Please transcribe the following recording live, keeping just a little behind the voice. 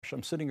gosh,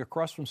 I'm sitting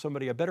across from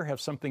somebody, I better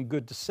have something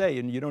good to say,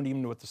 and you don't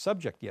even know what the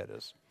subject yet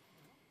is.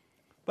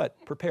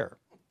 But prepare,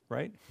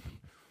 right?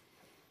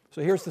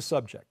 So here's the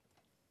subject.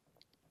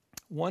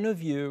 One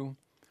of you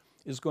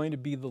is going to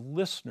be the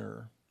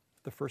listener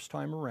the first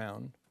time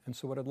around, and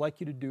so what I'd like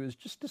you to do is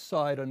just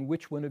decide on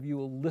which one of you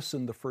will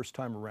listen the first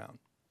time around.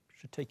 It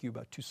should take you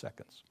about 2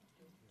 seconds.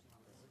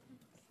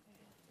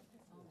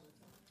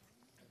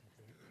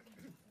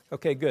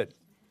 Okay, good.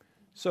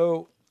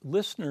 So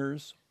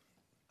listeners,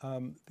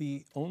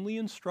 the only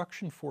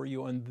instruction for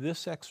you on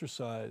this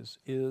exercise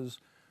is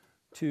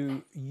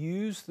to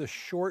use the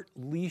short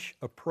leash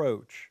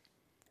approach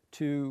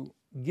to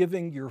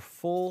giving your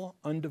full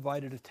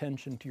undivided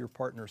attention to your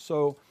partner.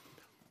 So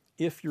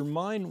if your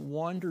mind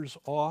wanders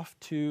off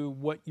to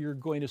what you're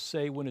going to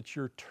say when it's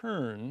your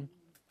turn,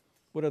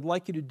 what I'd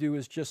like you to do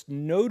is just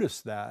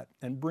notice that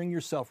and bring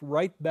yourself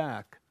right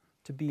back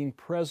to being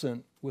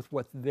present with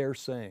what they're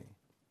saying.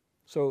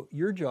 So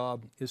your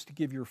job is to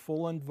give your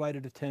full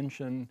undivided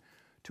attention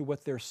to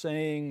what they're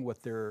saying,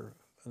 what their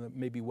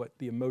maybe what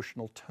the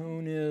emotional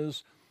tone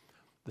is,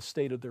 the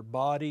state of their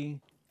body.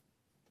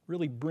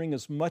 Really bring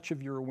as much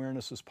of your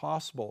awareness as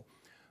possible.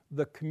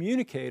 The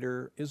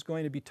communicator is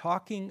going to be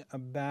talking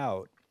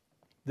about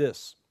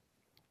this.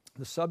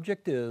 The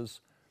subject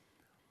is,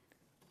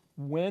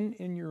 when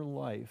in your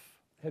life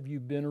have you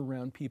been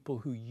around people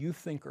who you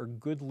think are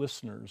good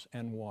listeners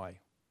and why?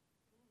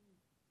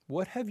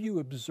 What have you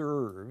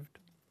observed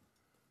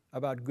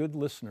about good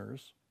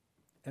listeners,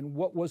 and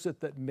what was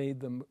it that made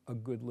them a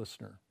good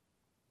listener?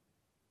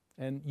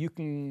 And you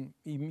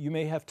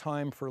may have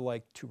time for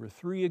like 2 or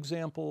 3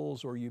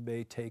 examples, or you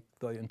may take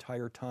the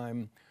entire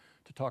time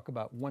to talk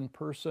about one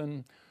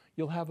person.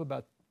 You'll have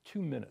about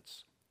 2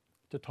 minutes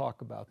to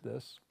talk about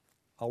this.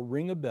 I'll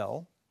ring a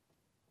bell,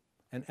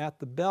 and at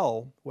the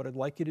bell, what I'd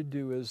like you to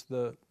do is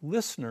the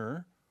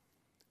listener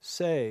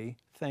say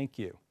thank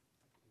you.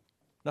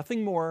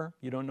 Nothing more.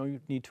 You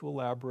don't need to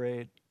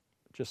elaborate.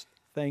 Just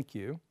thank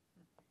you.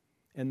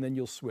 And then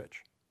you'll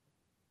switch.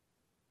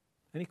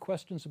 Any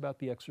questions about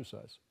the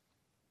exercise?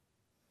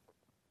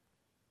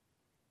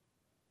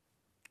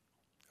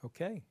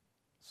 Okay.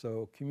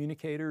 So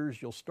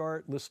communicators, you'll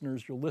start.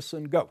 Listeners, you'll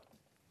listen. Go.